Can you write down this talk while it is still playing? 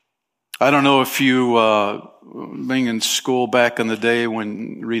I don't know if you, being in school back in the day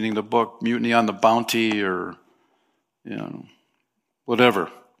when reading the book Mutiny on the Bounty or,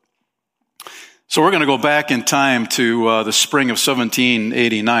 whatever. So we're going to go back in time to the spring of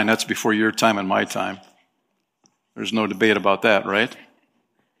 1789. That's before your time and my time. There's no debate about that, right?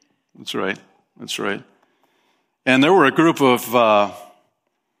 That's right. That's right. And there were a group of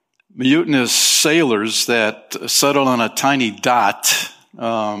mutinous sailors that settled on a tiny dot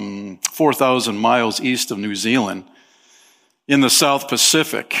 4,000 miles east of New Zealand in the South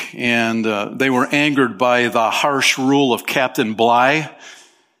Pacific. And they were angered by the harsh rule of Captain Bligh.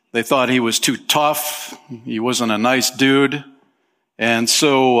 They thought he was too tough. He wasn't a nice dude. And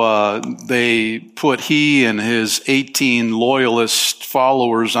so they put he and his 18 loyalist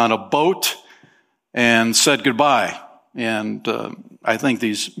followers on a boat and said goodbye. And I think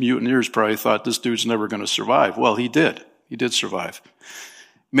these mutineers probably thought this dude's never going to survive. Well, he did. He did survive.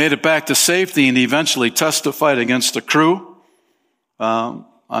 Made it back to safety and eventually testified against the crew on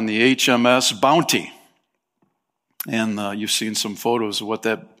the HMS Bounty. And you've seen some photos of what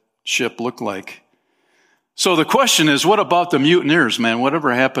that ship looked like. So the question is, what about the mutineers, man?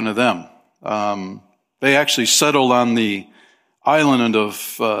 Whatever happened to them? They actually settled on the island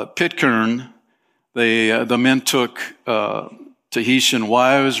of Pitcairn. The men took Tahitian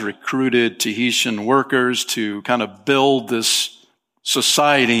wives, recruited Tahitian workers to kind of build this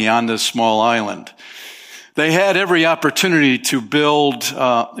society on this small island. They had every opportunity to build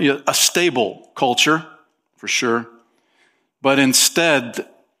a stable culture, for sure. But instead,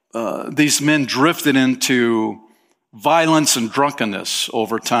 these men drifted into violence and drunkenness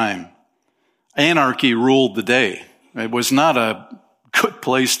over time. Anarchy ruled the day. It was not a good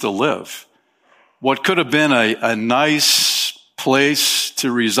place to live. What could have been a nice place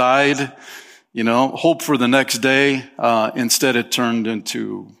to reside, hope for the next day, instead it turned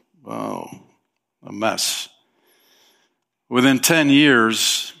into a mess. Within 10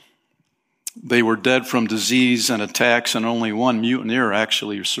 years, they were dead from disease and attacks, and only one mutineer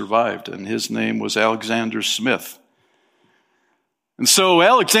actually survived, and his name was Alexander Smith. And so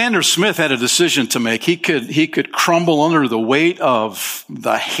Alexander Smith had a decision to make. He could crumble under the weight of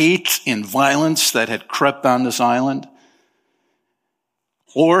the hate and violence that had crept on this island,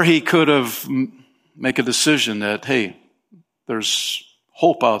 or he could have make a decision that, hey, there's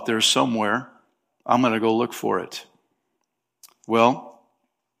hope out there somewhere. I'm going to go look for it. Well,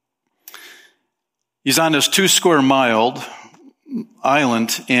 he's on this 2 square mile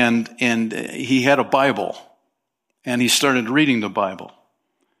island, and he had a Bible, and he started reading the Bible.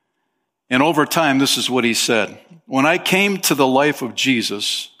 And over time, this is what he said. When I came to the life of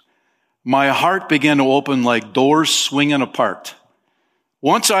Jesus, my heart began to open like doors swinging apart.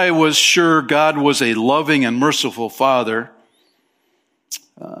 Once I was sure God was a loving and merciful Father,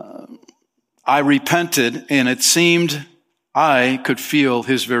 I repented, and it seemed I could feel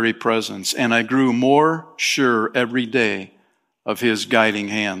his very presence, and I grew more sure every day of his guiding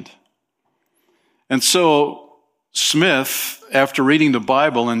hand. And so Smith, after reading the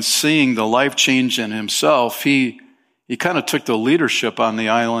Bible and seeing the life change in himself, he kind of took the leadership on the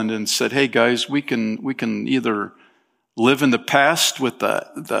island and said, hey guys, we can either live in the past with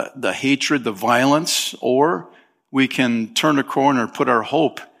the hatred, the violence, or we can turn a corner and put our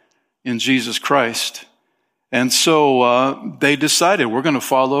hope in Jesus Christ. And so they decided we're going to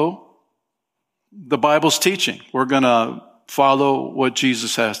follow the Bible's teaching. We're going to follow what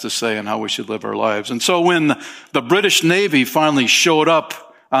Jesus has to say and how we should live our lives. And so when the British Navy finally showed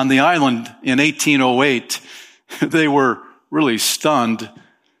up on the island in 1808, they were really stunned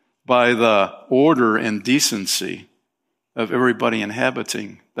by the order and decency of everybody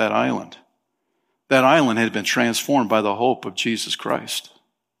inhabiting that island. That island had been transformed by the hope of Jesus Christ.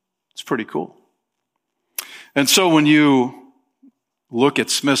 It's pretty cool. And so when you look at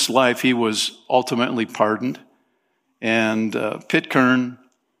Smith's life, he was ultimately pardoned. And Pitcairn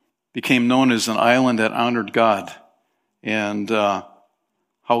became known as an island that honored God. And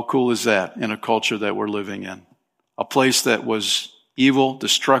how cool is that in a culture that we're living in? A place that was evil,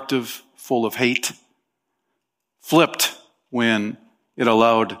 destructive, full of hate, flipped when it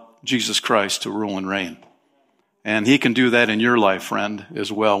allowed Jesus Christ to rule and reign. And he can do that in your life, friend,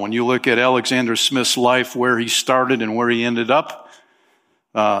 as well. When you look at Alexander Smith's life, where he started and where he ended up,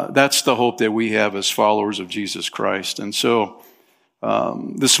 that's the hope that we have as followers of Jesus Christ. And so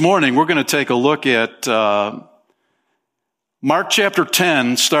this morning, we're going to take a look at Mark chapter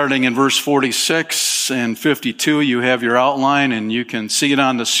 10, starting in verse 46 and 52. You have your outline, and you can see it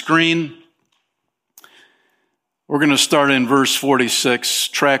on the screen. We're going to start in verse 46.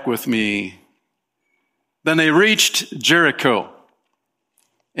 Track with me. Then they reached Jericho.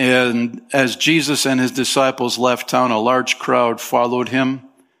 And as Jesus and his disciples left town, a large crowd followed him.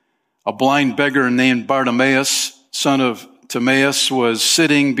 A blind beggar named Bartimaeus, son of Timaeus, was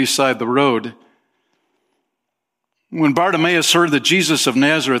sitting beside the road. When Bartimaeus heard that Jesus of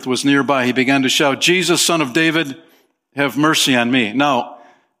Nazareth was nearby, he began to shout, "Jesus, son of David, have mercy on me." Now,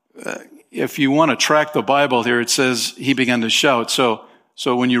 if you want to track the Bible here, it says he began to shout. So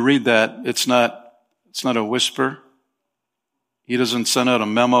when you read that, it's not a whisper. He doesn't send out a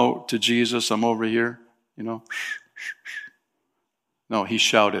memo to Jesus, "I'm over here," No, he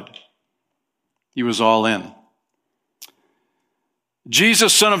shouted. He was all in.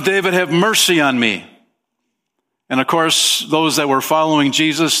 "Jesus, son of David, have mercy on me." And of course, those that were following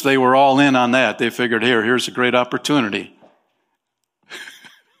Jesus, they were all in on that. They figured, here's a great opportunity.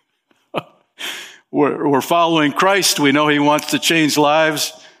 We're following Christ. We know he wants to change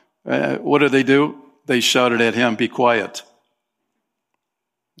lives. What do? They shouted at him, "Be quiet."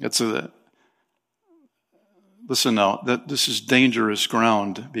 Listen now, this is dangerous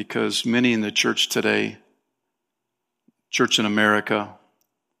ground, because many in the church today, church in America,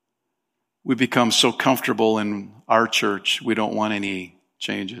 we become so comfortable in our church, we don't want any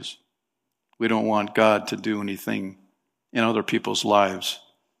changes. We don't want God to do anything in other people's lives,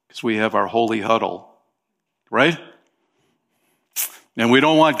 because we have our holy huddle, right? And we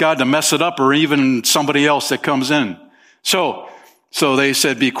don't want God to mess it up, or even somebody else that comes in. So they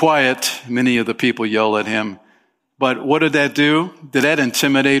said, "Be quiet." Many of the people yelled at him. But what did that do? Did that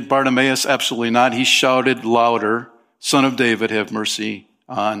intimidate Bartimaeus? Absolutely not. He shouted louder, "Son of David, have mercy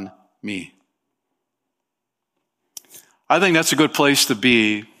on me." I think that's a good place to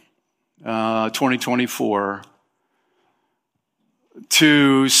be, 2024,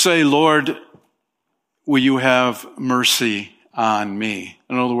 to say, "Lord, will you have mercy on me?"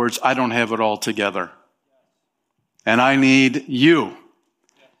 In other words, I don't have it all together. And I need you.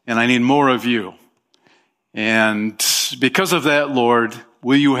 And I need more of you. And because of that, Lord,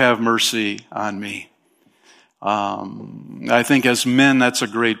 will you have mercy on me? I think as men, that's a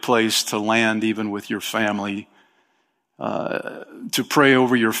great place to land, even with your family. To pray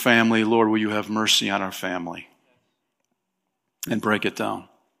over your family, "Lord, will you have mercy on our family?" And break it down.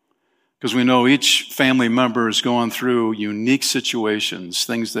 Because we know each family member is going through unique situations,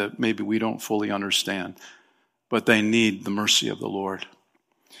 things that maybe we don't fully understand, but they need the mercy of the Lord.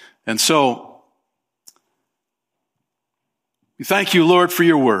 And so, we thank you, Lord, for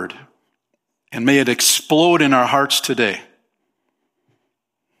your word, and may it explode in our hearts today.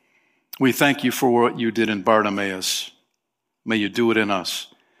 We thank you for what you did in Bartimaeus. May you do it in us.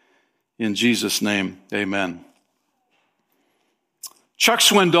 In Jesus' name, amen. Chuck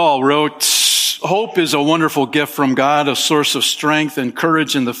Swindoll wrote, "Hope is a wonderful gift from God, a source of strength and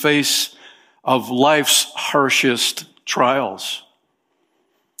courage in the face of life's harshest trials."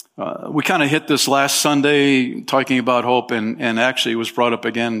 We kind of hit this last Sunday talking about hope, and actually it was brought up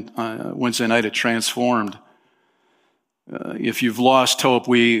again Wednesday night at Transformed. If you've lost hope,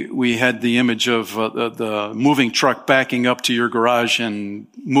 we had the image of the moving truck backing up to your garage and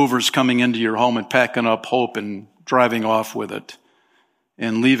movers coming into your home and packing up hope and driving off with it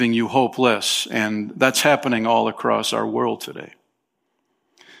and leaving you hopeless. And that's happening all across our world today.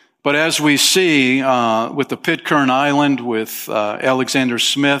 But as we see with the Pitcairn Island, with Alexander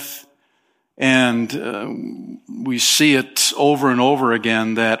Smith, and we see it over and over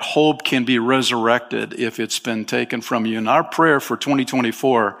again, that hope can be resurrected if it's been taken from you. And our prayer for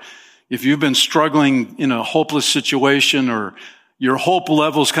 2024, if you've been struggling in a hopeless situation, or your hope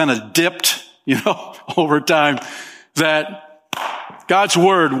levels kind of dipped, over time, that God's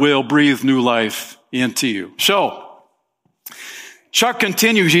word will breathe new life into you. So, Chuck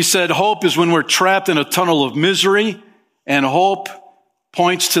continues, he said, "Hope is when we're trapped in a tunnel of misery, and hope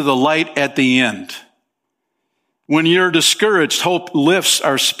points to the light at the end. When you're discouraged, hope lifts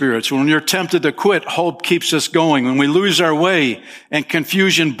our spirits. When you're tempted to quit, hope keeps us going. When we lose our way and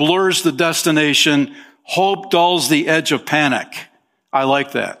confusion blurs the destination, hope dulls the edge of panic." I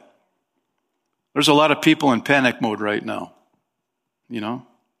like that. There's a lot of people in panic mode right now.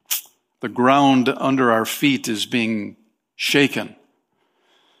 The ground under our feet is being shaken.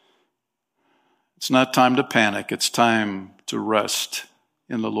 It's not time to panic. It's time to rest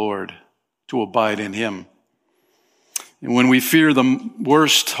in the Lord, to abide in him. And when we fear the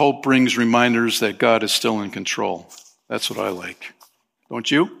worst, hope brings reminders that God is still in control. That's what I like. Don't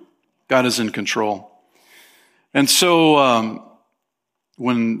you? God is in control. And so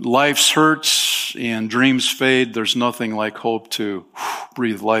when life's hurts and dreams fade, there's nothing like hope to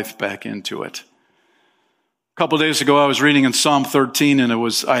breathe life back into it. A couple of days ago, I was reading in Psalm 13, and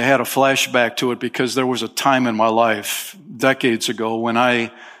I had a flashback to it because there was a time in my life, decades ago, when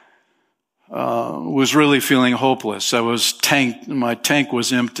I was really feeling hopeless. My tank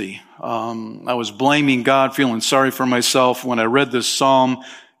was empty. I was blaming God, feeling sorry for myself. When I read this psalm,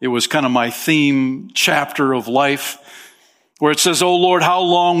 it was kind of my theme chapter of life, where it says, "Oh Lord, how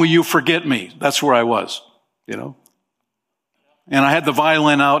long will you forget me?" That's where I was, And I had the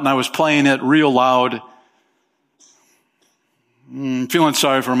violin out, and I was playing it real loud, feeling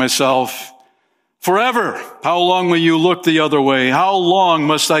sorry for myself. "Forever, how long will you look the other way? How long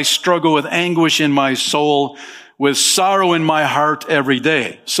must I struggle with anguish in my soul, with sorrow in my heart every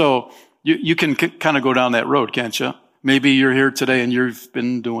day?" So you can kind of go down that road, can't you? Maybe you're here today and you've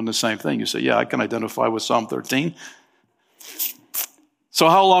been doing the same thing. You say, "Yeah, I can identify with Psalm 13. So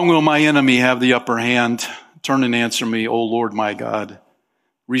how long will my enemy have the upper hand? Turn and answer me, O Lord my God.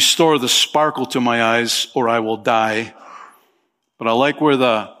 Restore the sparkle to my eyes, or I will die." But I like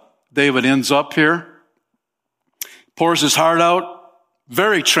where David ends up here. Pours his heart out,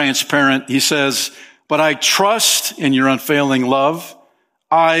 very transparent. He says, "But I trust in your unfailing love.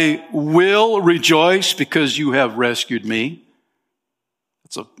 I will rejoice because you have rescued me."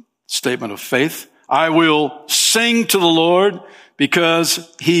 That's a statement of faith. "I will sing to the Lord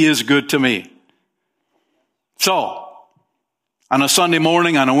because he is good to me." So, on a Sunday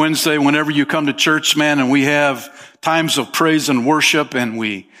morning, on a Wednesday, whenever you come to church, man, and we have times of praise and worship, and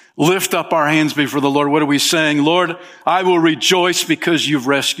we lift up our hands before the Lord, what are we saying? "Lord, I will rejoice because you've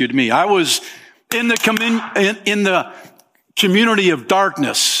rescued me." I was in the community of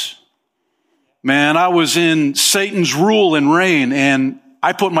darkness. Man, I was in Satan's rule and reign, and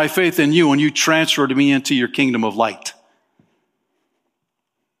I put my faith in you, and you transferred me into your kingdom of light.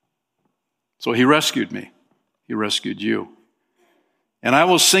 So he rescued me. He rescued you. And I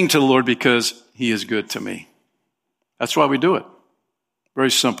will sing to the Lord because he is good to me. That's why we do it. Very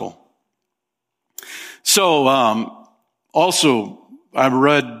simple. So, also, I've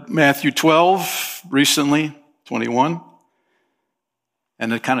read Matthew 12 recently, 21,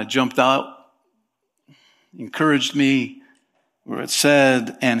 and it kind of jumped out, encouraged me, where it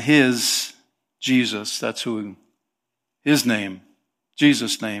said, "And his," Jesus, that's who, his name,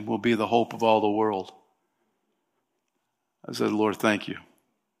 Jesus' name, "will be the hope of all the world." I said, "Lord, thank you.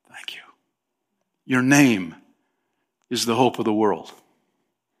 Thank you. Your name is the hope of the world."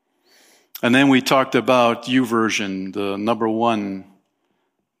 And then we talked about YouVersion, the number one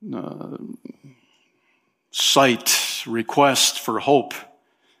site request for hope.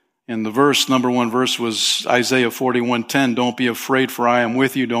 And the number one verse was Isaiah 41:10. "Don't be afraid, for I am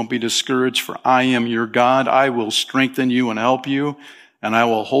with you. Don't be discouraged, for I am your God. I will strengthen you and help you, and I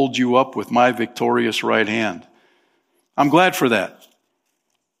will hold you up with my victorious right hand." I'm glad for that.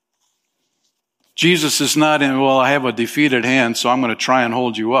 Jesus is not in, "Well, I have a defeated hand, so I'm going to try and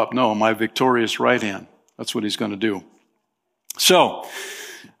hold you up." No, my victorious right hand. That's what he's going to do. So,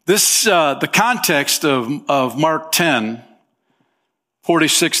 the context of Mark 10,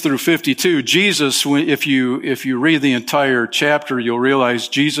 46 through 52, Jesus, if you read the entire chapter, you'll realize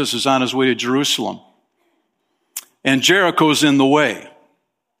Jesus is on his way to Jerusalem. And Jericho's in the way.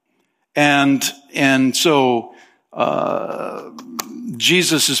 And so,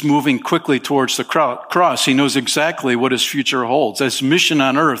 Jesus is moving quickly towards the cross. He knows exactly what his future holds. His mission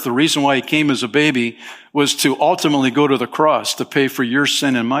on earth, the reason why he came as a baby, was to ultimately go to the cross to pay for your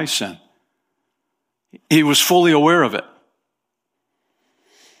sin and my sin. He was fully aware of it.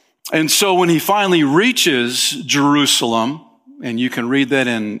 And so when he finally reaches Jerusalem, and you can read that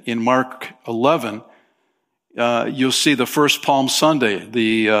in Mark 11, you'll see the first Palm Sunday,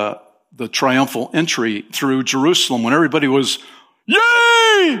 the triumphal entry through Jerusalem, when everybody was,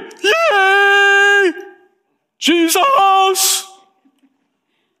 "Yay! Yay! Jesus!"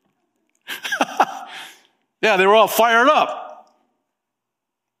 Yeah, they were all fired up.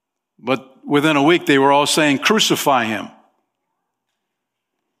 But within a week, they were all saying, "Crucify him."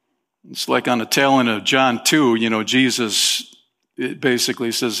 It's like on the tail end of John 2, Jesus, it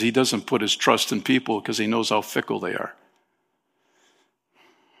basically says he doesn't put his trust in people because he knows how fickle they are.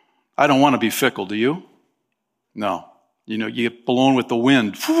 I don't want to be fickle, do you? No. You get blown with the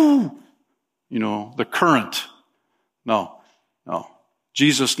wind. The current. No.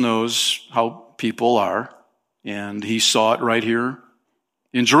 Jesus knows how people are, and he saw it right here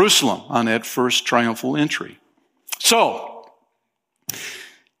in Jerusalem on that first triumphal entry. So,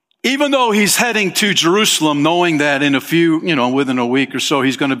 even though he's heading to Jerusalem, knowing that in within a week or so,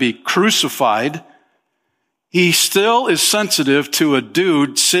 he's going to be crucified, he still is sensitive to a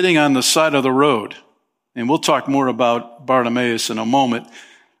dude sitting on the side of the road. And we'll talk more about Bartimaeus in a moment.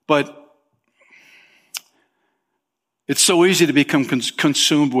 But It's so easy to become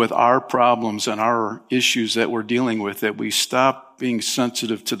consumed with our problems and our issues that we're dealing with that we stop being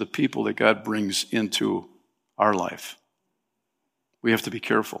sensitive to the people that God brings into our life. We have to be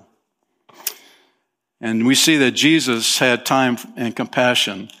careful. And we see that Jesus had time and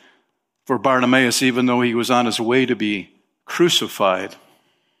compassion for Bartimaeus, even though he was on his way to be crucified.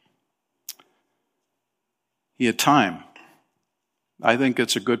 He had time. I think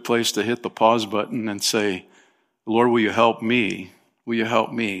it's a good place to hit the pause button and say, Lord, will you help me? Will you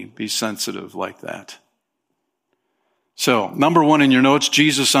help me be sensitive like that? So, number one in your notes,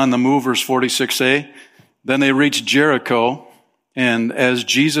 Jesus on the move, verse 46a. Then they reached Jericho, and as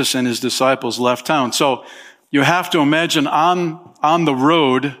Jesus and his disciples left town. So, you have to imagine on the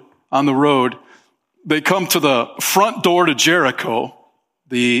road, they come to the front door to Jericho,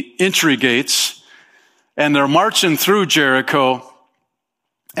 the entry gates, and they're marching through Jericho,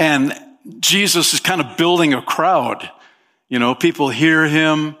 and Jesus is kind of building a crowd. You know, people hear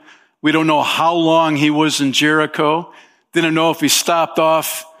him. We don't know how long he was in Jericho. Didn't know if he stopped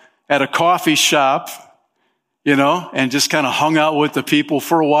off at a coffee shop, you know, and just kind of hung out with the people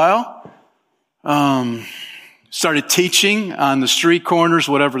for a while. Started teaching on the street corners,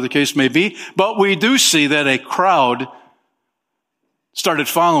 whatever the case may be. But we do see that a crowd started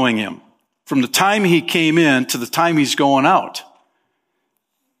following him from the time he came in to the time he's going out.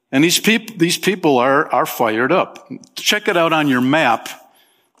 And these people are fired up. Check it out on your map.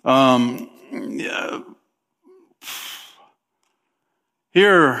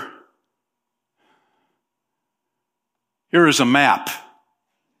 Here is a map.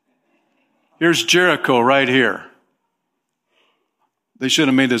 Here's Jericho right here. They should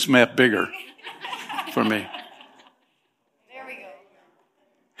have made this map bigger for me. There we go.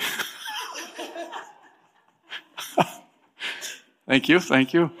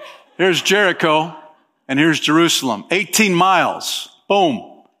 Thank you. Here's Jericho, and here's Jerusalem. 18 miles.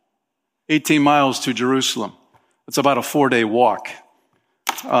 Boom. 18 miles to Jerusalem. It's about a 4-day walk.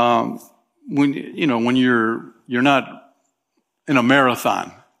 When you're not in a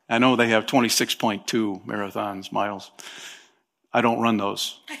marathon. I know they have 26.2 marathons, miles. I don't run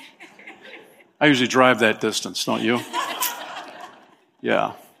those. I usually drive that distance, don't you?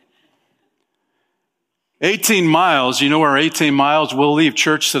 Yeah. 18 miles, you know where 18 miles? We'll leave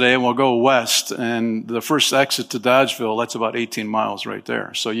church today and we'll go west. And the first exit to Dodgeville, that's about 18 miles right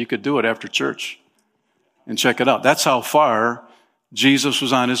there. So you could do it after church and check it out. That's how far Jesus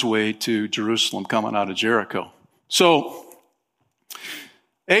was on his way to Jerusalem coming out of Jericho. So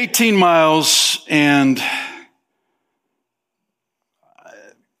 18 miles, and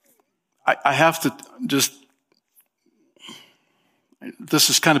I have to just, this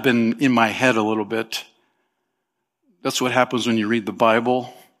has kind of been in my head a little bit. That's what happens when you read the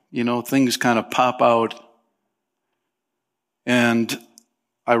Bible. You know, things kind of pop out. And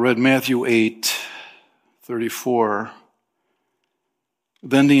I read Matthew 8:34.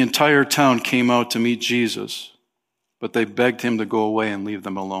 Then the entire town came out to meet Jesus, but they begged him to go away and leave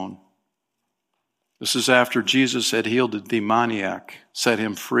them alone. This is after Jesus had healed a demoniac, set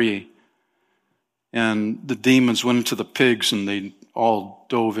him free. And the demons went into the pigs and they all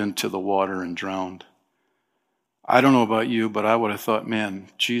dove into the water and drowned. I don't know about you, but I would have thought, man,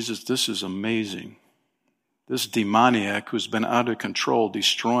 Jesus, this is amazing. This demoniac who's been out of control,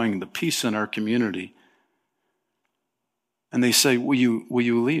 destroying the peace in our community. And they say, will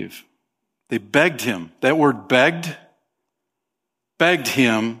you leave? They begged him. That word begged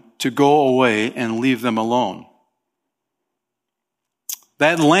him to go away and leave them alone.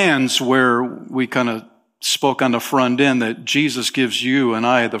 That lands where we kind of spoke on the front end that Jesus gives you and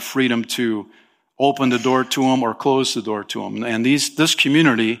I the freedom to open the door to him or close the door to him. And this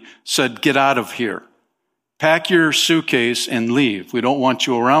community said, get out of here. Pack your suitcase and leave. We don't want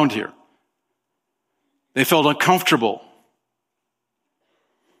you around here. They felt uncomfortable.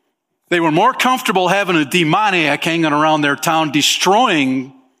 They were more comfortable having a demoniac hanging around their town,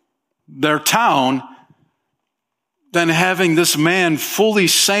 destroying their town, than having this man fully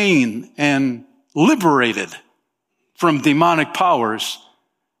sane and liberated from demonic powers.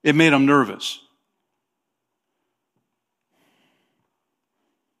 It made them nervous.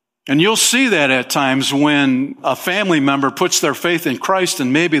 And you'll see that at times when a family member puts their faith in Christ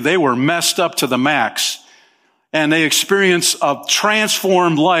and maybe they were messed up to the max and they experience a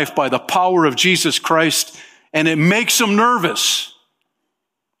transformed life by the power of Jesus Christ, and it makes them nervous,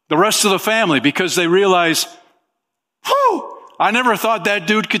 the rest of the family, because they realize, whew, I never thought that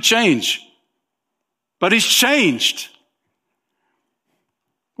dude could change. But he's changed.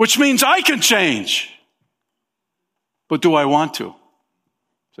 Which means I can change. But do I want to?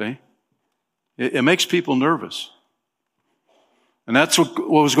 See? It makes people nervous. And that's what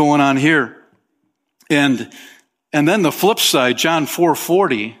was going on here. And then the flip side, John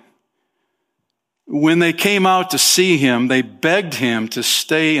 4:40, when they came out to see him, they begged him to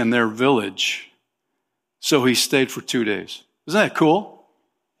stay in their village. So he stayed for 2 days. Isn't that cool?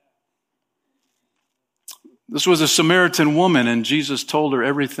 This was a Samaritan woman, and Jesus told her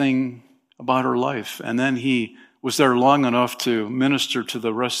everything about her life. And then he was there long enough to minister to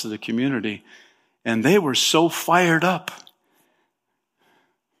the rest of the community. And they were so fired up.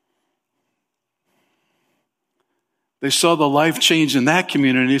 They saw the life change in that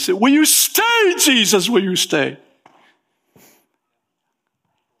community. They said, "Will you stay, Jesus? Will you stay?"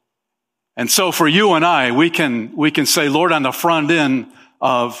 And so for you and I, we can say, Lord, on the front end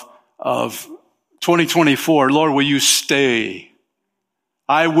of 2024, Lord, will you stay?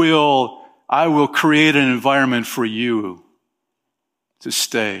 I will create an environment for you to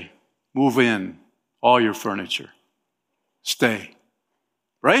stay. Move in all your furniture. Stay.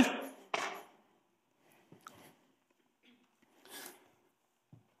 Right?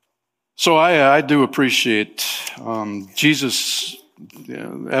 So I do appreciate Jesus.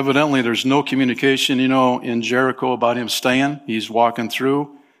 Evidently, there's no communication, in Jericho about him staying. He's walking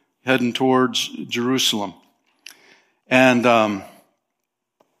through, heading towards Jerusalem. And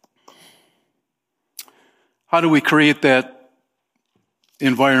how do we create that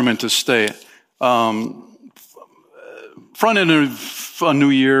environment to stay? Front end of New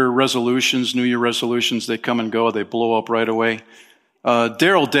Year resolutions, they come and go. They blow up right away.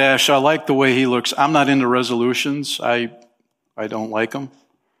 Daryl Dash, I like the way he looks. I'm not into resolutions. I don't like them.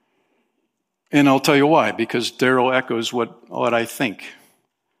 And I'll tell you why, because Daryl echoes what I think.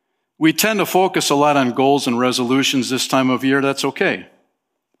 We tend to focus a lot on goals and resolutions this time of year. That's okay.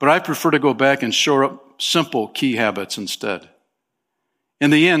 But I prefer to go back and shore up simple key habits instead. In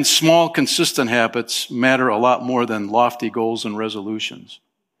the end, small, consistent habits matter a lot more than lofty goals and resolutions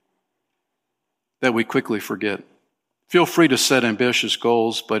that we quickly forget. Feel free to set ambitious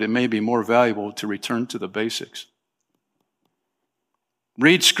goals, but it may be more valuable to return to the basics.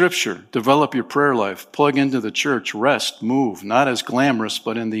 Read Scripture, develop your prayer life, plug into the church, rest, move, not as glamorous,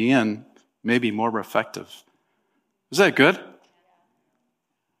 but in the end, maybe more effective. Is that good?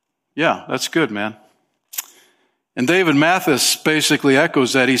 Yeah, that's good, man. And David Mathis basically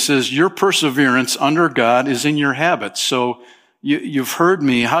echoes that. He says, your perseverance under God is in your habits. So you've heard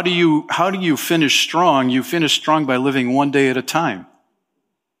me. How do you finish strong? You finish strong by living one day at a time.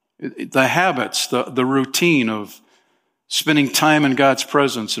 The habits, the routine of spending time in God's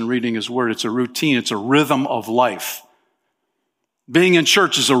presence and reading His Word. It's a routine. It's a rhythm of life. Being in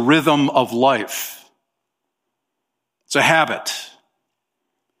church is a rhythm of life. It's a habit.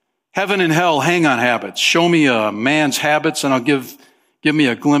 Heaven and hell hang on habits. Show me a man's habits and I'll give me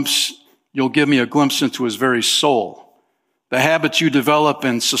a glimpse. You'll give me a glimpse into his very soul. The habits you develop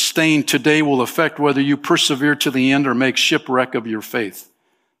and sustain today will affect whether you persevere to the end or make shipwreck of your faith.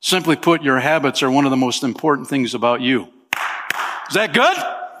 Simply put, your habits are one of the most important things about you. Is that good?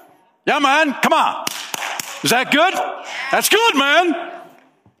 Yeah, man. Come on. Is that good? That's good, man.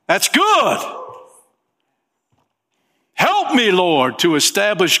 That's good. Help me, Lord, to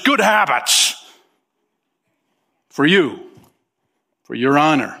establish good habits for you, for your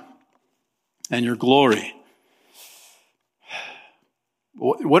honor and your glory.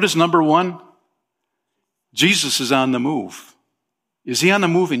 What is number one? Jesus is on the move. Is He on the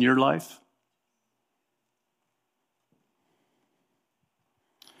move in your life?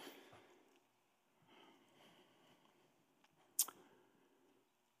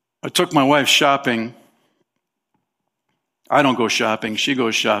 I took my wife shopping. I don't go shopping. She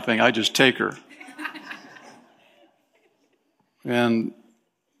goes shopping. I just take her. And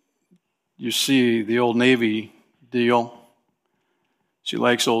you see the Old Navy deal. She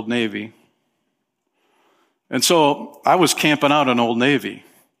likes Old Navy. And so I was camping out in Old Navy,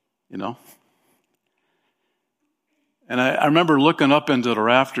 And I remember looking up into the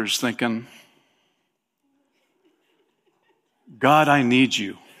rafters thinking, God, I need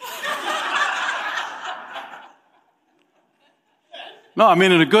you. No, I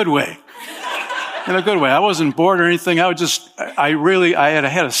mean in a good way. In a good way. I wasn't bored or anything. I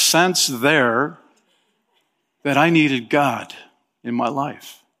had a sense there that I needed God in my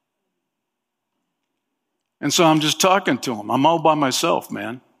life. And so I'm just talking to Him. I'm all by myself,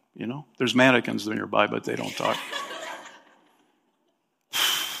 man. There's mannequins nearby, but they don't talk.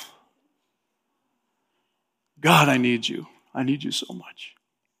 God, I need you. I need you so much.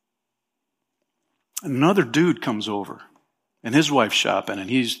 And another dude comes over. And his wife's shopping,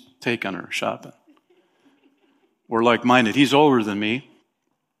 and he's taking her shopping. We're like-minded. He's older than me.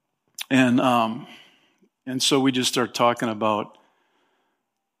 And so we just start talking about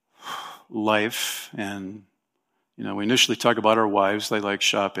life, and we initially talk about our wives. They like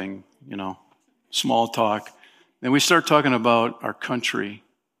shopping, small talk. Then we start talking about our country,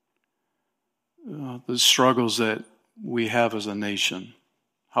 the struggles that we have as a nation,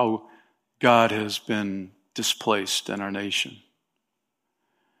 how God has been displaced in our nation.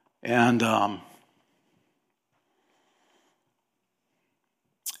 And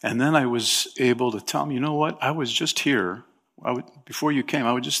then I was able to tell him, you know what? I was just here. Before you came,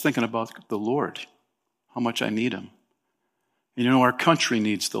 I was just thinking about the Lord, how much I need him. And our country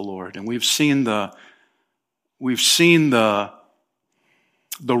needs the Lord. And we've seen the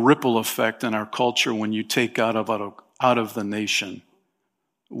ripple effect in our culture when you take God out of the nation,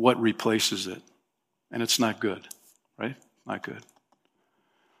 what replaces it. And it's not good, right? Not good.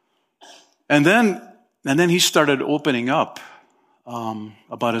 And then he started opening up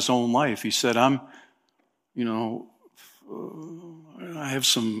about his own life. He said, I have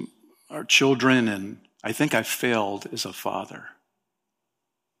our children, and I think I failed as a father.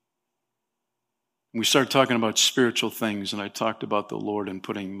 We started talking about spiritual things, and I talked about the Lord and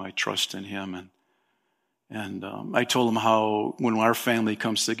putting my trust in him. And I told him how, when our family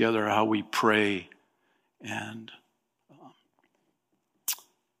comes together, how we pray, and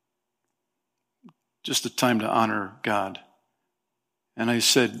just a time to honor God. And I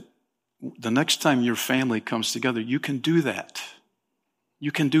said, the next time your family comes together, you can do that.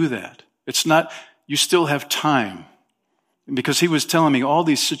 You can do that. It's not, you still have time. Because he was telling me all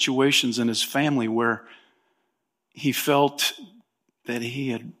these situations in his family where he felt that he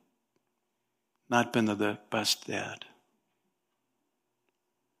had not been the best dad.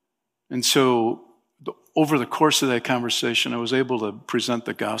 And so over the course of that conversation, I was able to present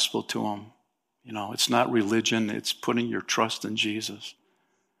the gospel to him. It's not religion, it's putting your trust in Jesus.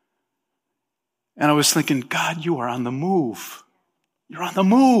 And I was thinking, God, you are on the move. You're on the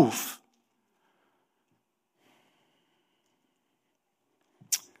move.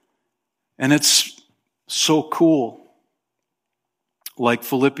 And it's so cool. Like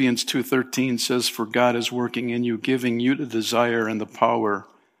Philippians 2:13 says, for God is working in you, giving you the desire and the power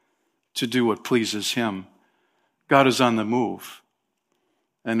to do what pleases him. God is on the move.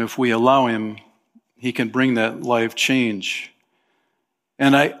 And if we allow him, he can bring that life change.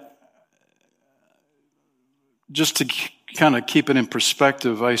 And just to kind of keep it in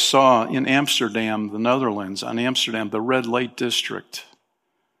perspective, I saw in Amsterdam, the Netherlands, the red light district.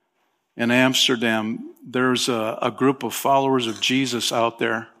 In Amsterdam, there's a group of followers of Jesus out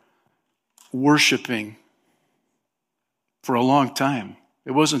there worshiping for a long time.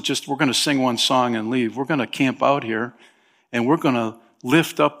 It wasn't just, we're going to sing one song and leave. We're going to camp out here, and we're going to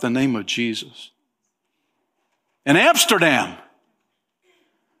lift up the name of Jesus. In Amsterdam.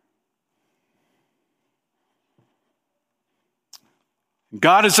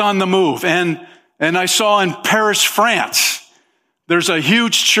 God is on the move. And I saw in Paris, France, there's a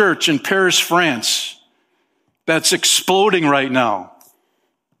huge church in Paris, France, that's exploding right now.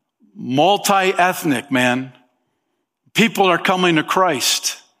 Multi-ethnic, man. People are coming to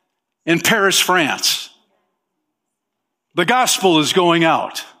Christ in Paris, France. The gospel is going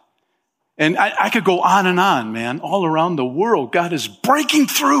out. And I could go on and on, man. All around the world, God is breaking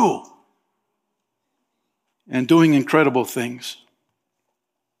through and doing incredible things.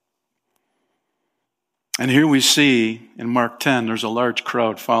 And here we see in Mark 10, there's a large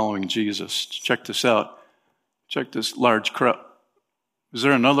crowd following Jesus. Check this out. Check this large crowd. Is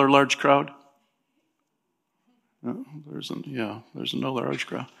there another large crowd? No, there's another large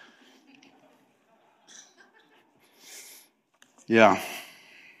crowd. Yeah.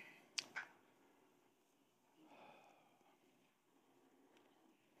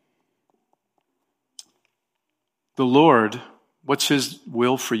 The Lord, what's his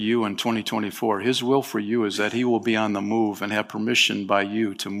will for you in 2024? His will for you is that he will be on the move and have permission by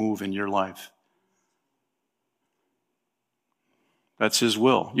you to move in your life. That's his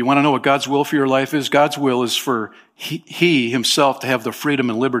will. You want to know what God's will for your life is? God's will is for he himself to have the freedom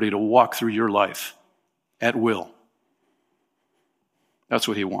and liberty to walk through your life at will. That's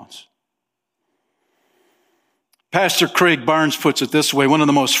what he wants. Pastor Craig Barnes puts it this way: one of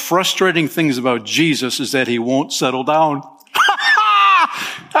the most frustrating things about Jesus is that he won't settle down.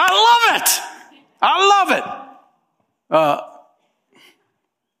 I love it. I love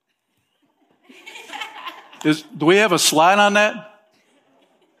it. Do we have a slide on that?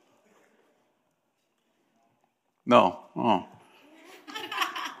 No. Oh. It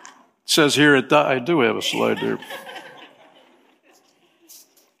says here, I do have a slide there.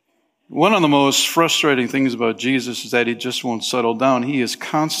 One of the most frustrating things about Jesus is that he just won't settle down. He is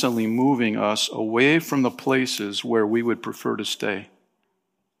constantly moving us away from the places where we would prefer to stay.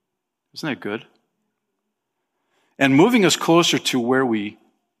 Isn't that good? And moving us closer to where we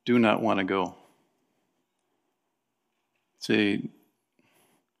do not want to go. See,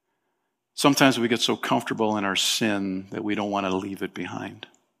 sometimes we get so comfortable in our sin that we don't want to leave it behind.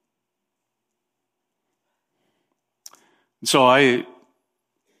 And so I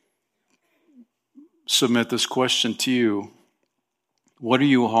submit this question to you. What are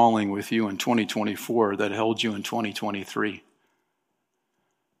you hauling with you in 2024 that held you in 2023?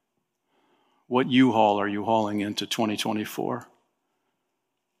 What U-Haul are you hauling into 2024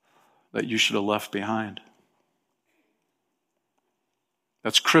 that you should have left behind?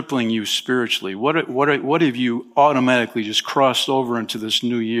 That's crippling you spiritually. What have you automatically just crossed over into this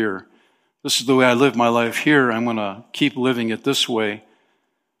new year? This is the way I live my life here. I'm going to keep living it this way.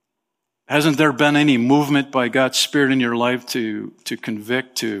 Hasn't there been any movement by God's Spirit in your life to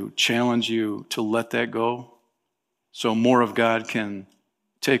convict, to challenge you to let that go so more of God can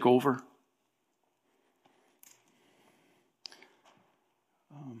take over?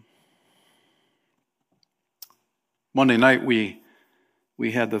 Monday night we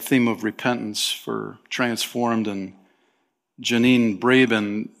had the theme of repentance for Transformed, and Janine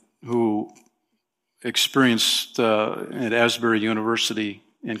Braben, who experienced at Asbury University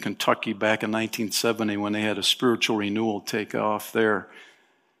in Kentucky back in 1970 when they had a spiritual renewal take off there.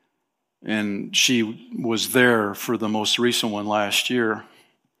 And she was there for the most recent one last year.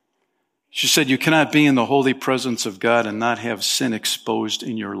 She said, you cannot be in the holy presence of God and not have sin exposed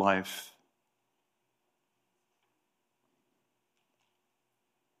in your life.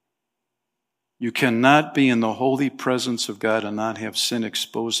 You cannot be in the holy presence of God and not have sin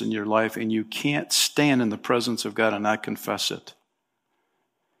exposed in your life, and you can't stand in the presence of God and not confess it.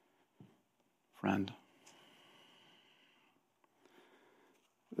 Friend,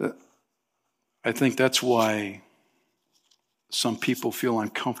 I think that's why some people feel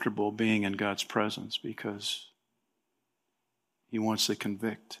uncomfortable being in God's presence, because He wants to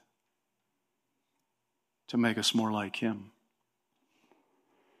convict, to make us more like Him.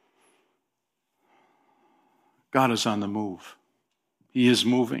 God is on the move. He is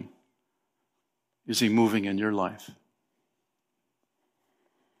moving. Is He moving in your life?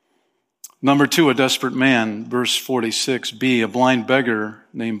 Number 2, a desperate man, verse 46b, a blind beggar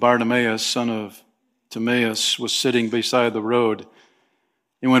named Bartimaeus, son of Timaeus, was sitting beside the road.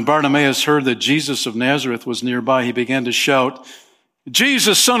 And when Bartimaeus heard that Jesus of Nazareth was nearby, he began to shout,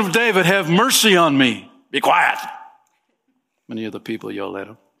 Jesus, son of David, have mercy on me. Be quiet. Many of the people yelled at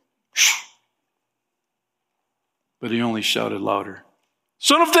him. Shh. But he only shouted louder,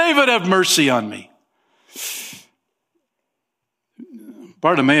 Son of David, have mercy on me.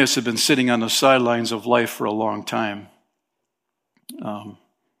 Bartimaeus had been sitting on the sidelines of life for a long time. How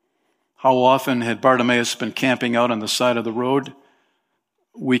often had Bartimaeus been camping out on the side of the road?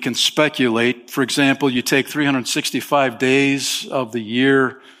 We can speculate. For example, you take 365 days of the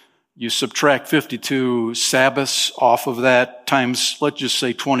year, you subtract 52 Sabbaths off of that times, let's just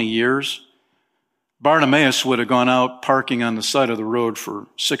say 20 years. Bartimaeus would have gone out parking on the side of the road for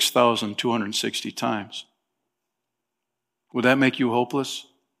 6,260 times. Would that make you hopeless?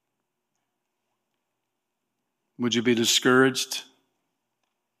 Would you be discouraged?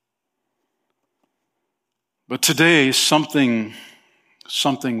 But today, something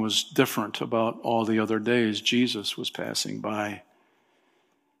was different about all the other days Jesus was passing by.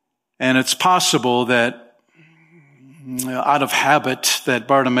 And it's possible that out of habit that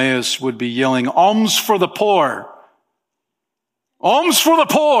Bartimaeus would be yelling, alms for the poor! Alms for the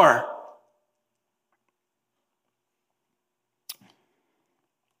poor!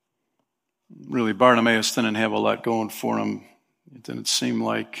 Really, Bartimaeus didn't have a lot going for him. It didn't seem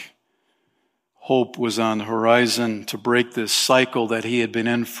like hope was on the horizon to break this cycle that he had been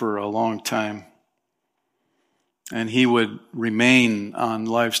in for a long time. And he would remain on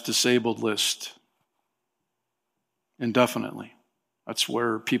life's disabled list indefinitely. That's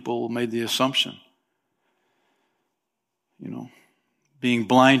where people made the assumption. Being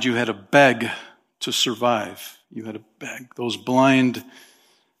blind, you had to beg to survive. You had to beg. Those blind,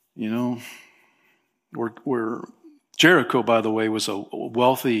 where Jericho, by the way, was a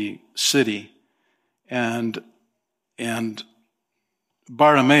wealthy city, and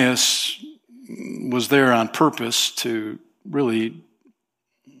Bartimaeus was there on purpose to really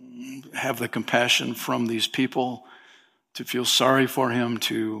have the compassion from these people, to feel sorry for him,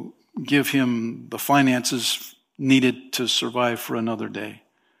 to give him the finances needed to survive for another day.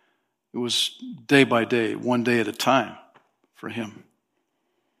 It was day by day, one day at a time for him.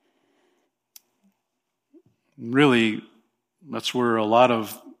 Really, that's where a lot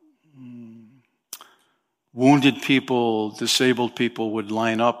of wounded people, disabled people would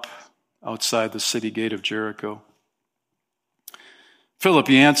line up outside the city gate of Jericho. Philip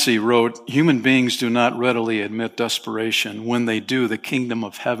Yancey wrote, "Human beings do not readily admit desperation. When they do, the kingdom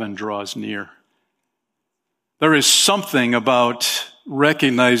of heaven draws near." There is something about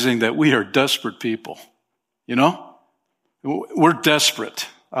recognizing that we are desperate people. You know? We're desperate.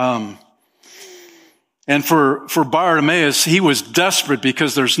 And for Bartimaeus, he was desperate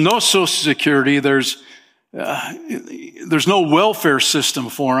because there's no Social Security, there's no welfare system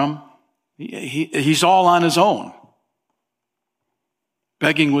for him. He's all on his own.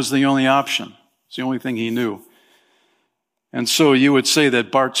 Begging was the only option. It's the only thing he knew. And so you would say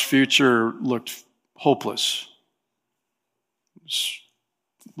that Bart's future looked hopeless.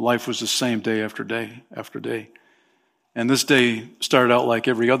 Life was the same day after day after day. And this day started out like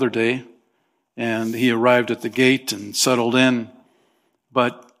every other day. And he arrived at the gate and settled in.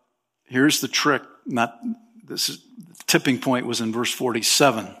 But here's the trick. The tipping point was in verse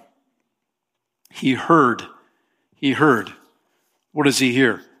 47. He heard. What does he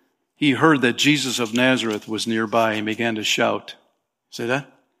hear? He heard that Jesus of Nazareth was nearby and began to shout. Say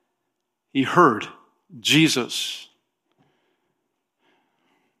that? He heard Jesus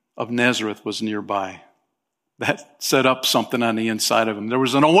of Nazareth was nearby. That set up something on the inside of him. There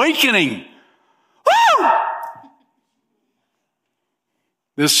was an awakening. Woo!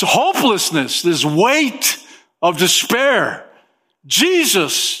 This hopelessness, this weight of despair.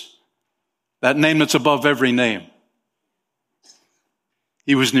 Jesus, that name that's above every name.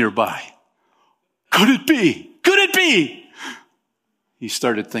 He was nearby. Could it be? Could it be? He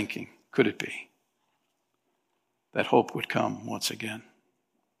started thinking, could it be? That hope would come once again.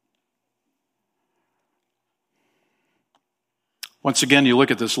 Once again, you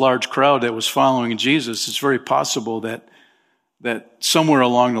look at this large crowd that was following Jesus. It's very possible that somewhere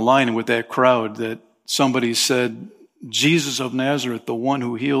along the line with that crowd that somebody said, Jesus of Nazareth, the one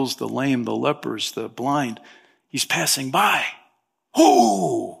who heals the lame, the lepers, the blind, he's passing by.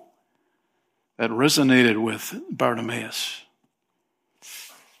 Ooh! That resonated with Bartimaeus.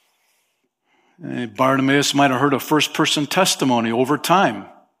 And Bartimaeus might have heard a first-person testimony over time,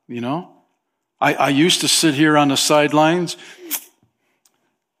 you know. I used to sit here on the sidelines,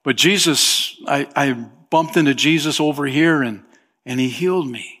 but Jesus, I bumped into Jesus over here and he healed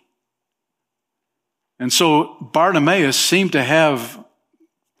me. And so Bartimaeus seemed to have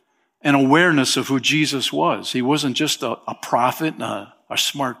an awareness of who Jesus was. He wasn't just a prophet, a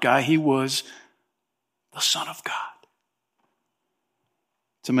smart guy. He was the Son of God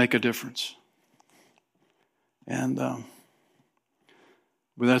to make a difference. And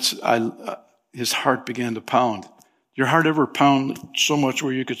his heart began to pound. Your heart ever pound so much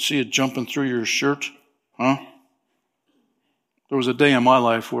where you could see it jumping through your shirt? Huh? There was a day in my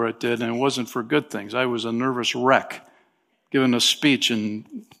life where it did, and it wasn't for good things. I was a nervous wreck giving a speech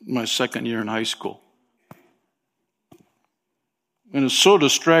in my second year in high school. And it so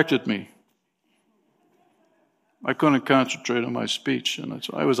distracted me. I couldn't concentrate on my speech. And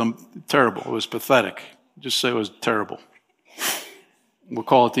I was terrible. It was pathetic. Just say it was terrible. We'll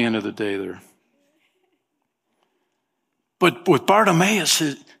call it the end of the day there. But with Bartimaeus,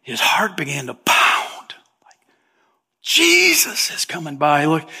 his heart began to pound. Like, Jesus is coming by.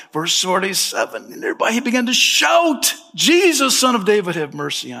 Look, verse 47. And thereby he began to shout, Jesus, Son of David, have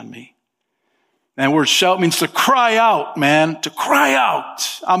mercy on me. And the word shout means to cry out, man. To cry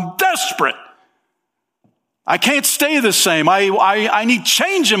out. I'm desperate. I can't stay the same. I need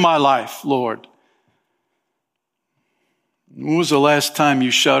change in my life, Lord. When was the last time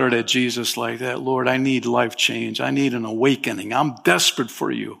you shouted at Jesus like that? Lord, I need life change. I need an awakening. I'm desperate for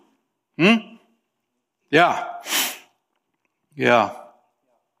you. Yeah.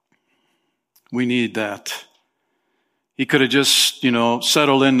 We need that. He could have just,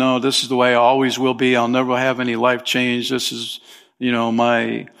 settled in. No, this is the way I always will be. I'll never have any life change. This is,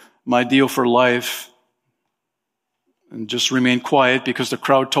 my deal for life. And just remain quiet because the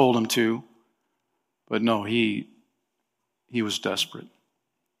crowd told him to. But no, he was desperate.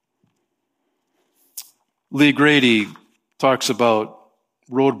 Lee Grady talks about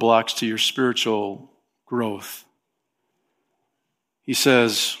roadblocks to your spiritual growth. He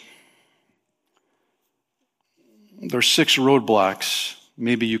says, there's 6 roadblocks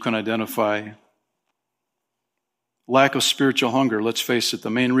maybe you can identify. Lack of spiritual hunger. Let's face it, the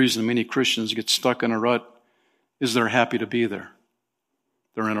main reason many Christians get stuck in a rut is they're happy to be there.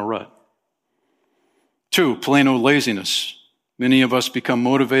 They're in a rut. 2, plain old laziness. Many of us become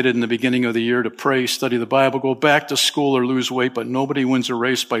motivated in the beginning of the year to pray, study the Bible, go back to school or lose weight, but nobody wins a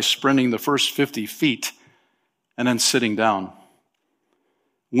race by sprinting the first 50 feet and then sitting down.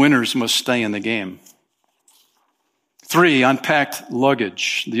 Winners must stay in the game. 3, unpacked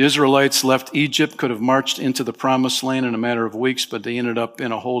luggage. The Israelites left Egypt, could have marched into the promised land in a matter of weeks, but they ended up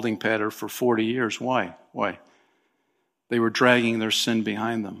in a holding pattern for 40 years. Why? They were dragging their sin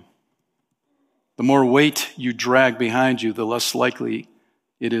behind them. The more weight you drag behind you, the less likely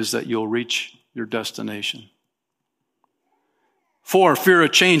it is that you'll reach your destination. 4, fear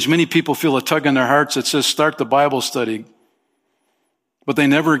of change. Many people feel a tug in their hearts that says, start the Bible study. But they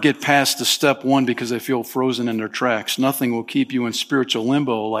never get past the step 1 because they feel frozen in their tracks. Nothing will keep you in spiritual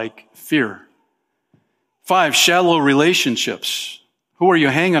limbo like fear. 5, shallow relationships. Who are you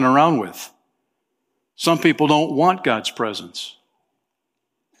hanging around with? Some people don't want God's presence.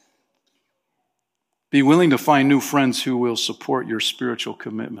 Be willing to find new friends who will support your spiritual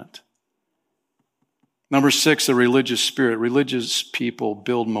commitment. Number 6, the religious spirit. Religious people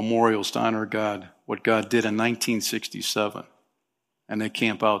build memorials to honor God, what God did in 1967. And they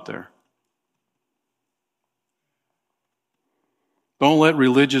camp out there. Don't let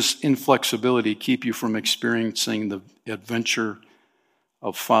religious inflexibility keep you from experiencing the adventure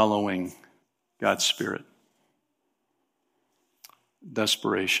of following God's Spirit.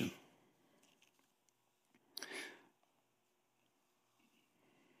 Desperation.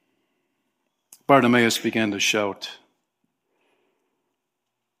 Bartimaeus began to shout.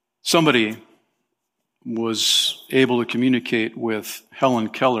 Somebody was able to communicate with Helen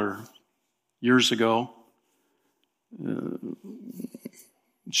Keller years ago.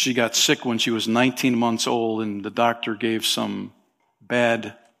 She got sick when she was 19 months old, and the doctor gave some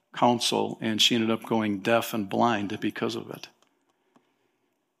bad counsel, and she ended up going deaf and blind because of it.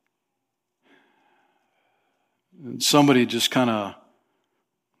 And somebody just kind of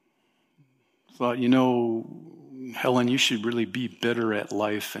thought, Helen, you should really be better at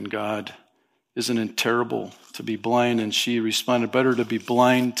life and God. Isn't it terrible to be blind? And she responded, better to be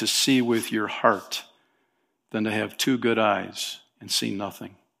blind to see with your heart than to have 2 good eyes and see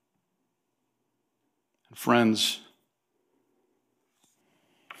nothing. And friends,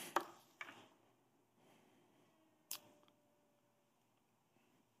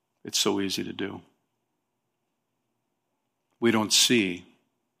 it's so easy to do. We don't see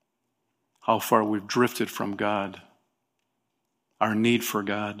how far we've drifted from God, our need for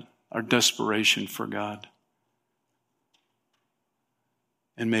God, our desperation for God.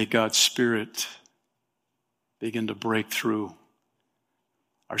 And may God's Spirit begin to break through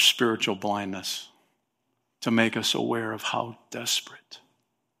our spiritual blindness to make us aware of how desperate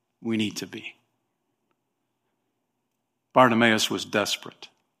we need to be. Bartimaeus was desperate.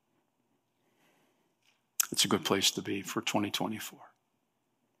 It's a good place to be for 2024.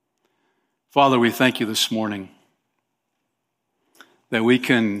 Father, we thank you this morning that we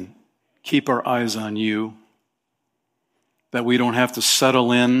can keep our eyes on you, that we don't have to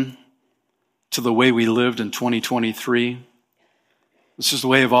settle in to the way we lived in 2023. This is the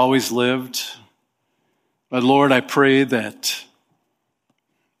way I've always lived. But Lord, I pray that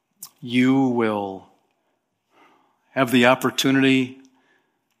you will have the opportunity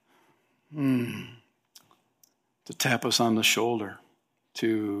to tap us on the shoulder,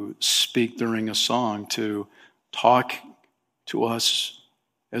 to speak during a song, to talk to us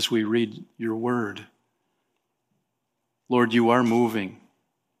as we read your word. Lord, you are moving,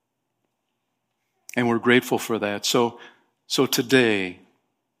 and we're grateful for that. So today,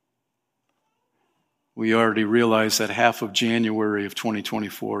 we already realize that half of January of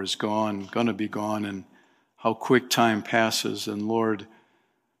 2024 is gone, going to be gone, and how quick time passes. And Lord,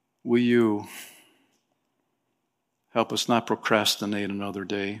 will you help us not procrastinate another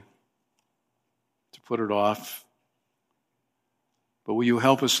day, to put it off. But will you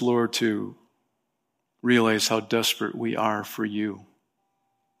help us, Lord, to realize how desperate we are for you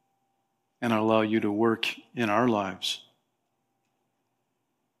and allow you to work in our lives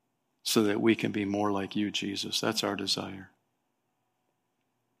so that we can be more like you, Jesus. That's our desire.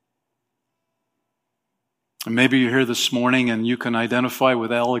 And maybe you're here this morning and you can identify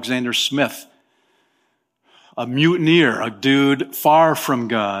with Alexander Smith, a mutineer, a dude far from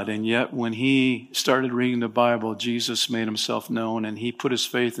God. And yet when he started reading the Bible, Jesus made himself known and he put his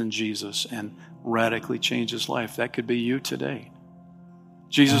faith in Jesus and radically changed his life. That could be you today.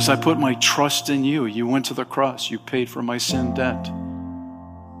 Jesus, I put my trust in you. You went to the cross. You paid for my sin debt.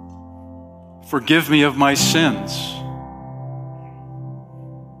 Forgive me of my sins.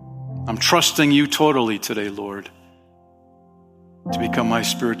 I'm trusting you totally today, Lord, to become my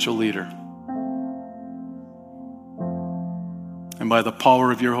spiritual leader. And by the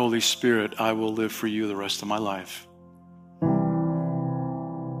power of your Holy Spirit, I will live for you the rest of my life.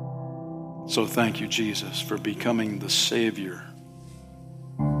 So thank you, Jesus, for becoming the Savior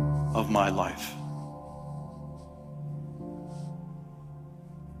of my life.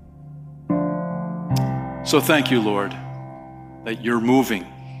 So thank you, Lord, that you're moving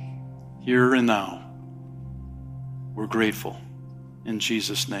here and now. We're grateful. In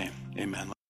Jesus' name, amen.